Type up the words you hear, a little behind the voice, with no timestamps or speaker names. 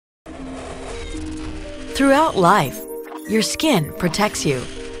Throughout life, your skin protects you.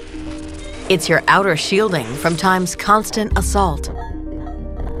 It's your outer shielding from time's constant assault.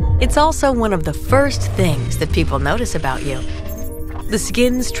 It's also one of the first things that people notice about you. The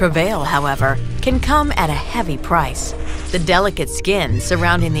skin's travail, however, can come at a heavy price. The delicate skin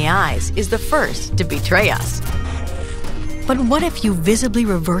surrounding the eyes is the first to betray us. But what if you visibly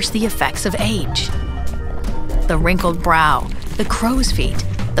reverse the effects of age? The wrinkled brow, the crow's feet,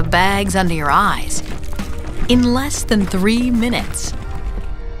 the bags under your eyes, in less than 3 minutes.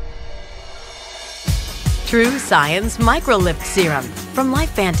 TrueScience Microlift Serum from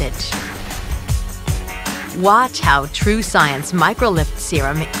LifeVantage. Watch how TrueScience Microlift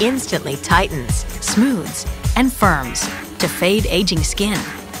Serum instantly tightens, smooths, and firms to fade aging skin.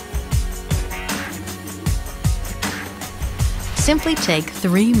 Simply take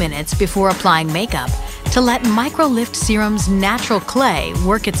 3 minutes before applying makeup to let Microlift Serum's natural clay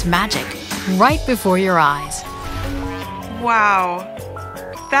work its magic right before your eyes. Wow,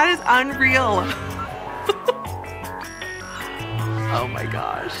 that is unreal. Oh my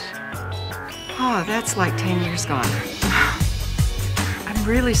gosh. Oh, that's like 10 years gone. I'm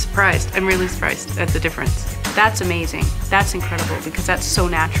really surprised. I'm really surprised at the difference. That's amazing. That's incredible because that's so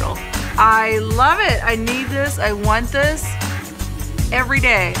natural. I love it. I need this. I want this every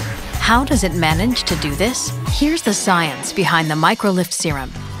day. How does it manage to do this? Here's the science behind the Microlift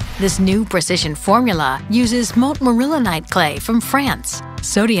Serum. This new precision formula uses montmorillonite clay from France,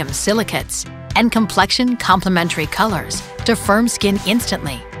 sodium silicates, and complexion complementary colors to firm skin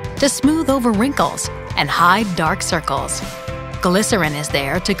instantly, to smooth over wrinkles and hide dark circles. Glycerin is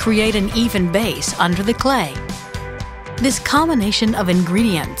there to create an even base under the clay. This combination of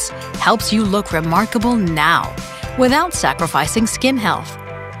ingredients helps you look remarkable now without sacrificing skin health.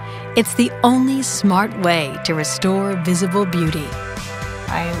 It's the only smart way to restore visible beauty.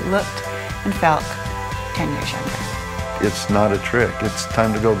 I looked and felt 10 years younger. It's not a trick. It's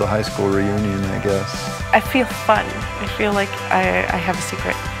time to go to the high school reunion, I guess. I feel fun. I feel like I have a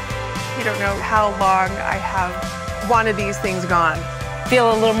secret. You don't know how long I have wanted these things gone.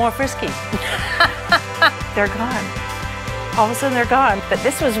 Feel a little more frisky. They're gone. All of a sudden they're gone. But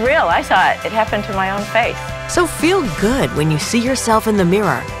this was real. I saw it. It happened to my own face. So feel good when you see yourself in the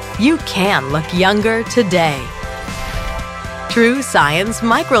mirror. You can look younger today. TrueScience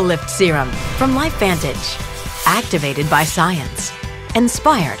Microlift Serum from LifeVantage. Activated by science.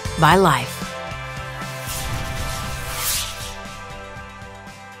 Inspired by life.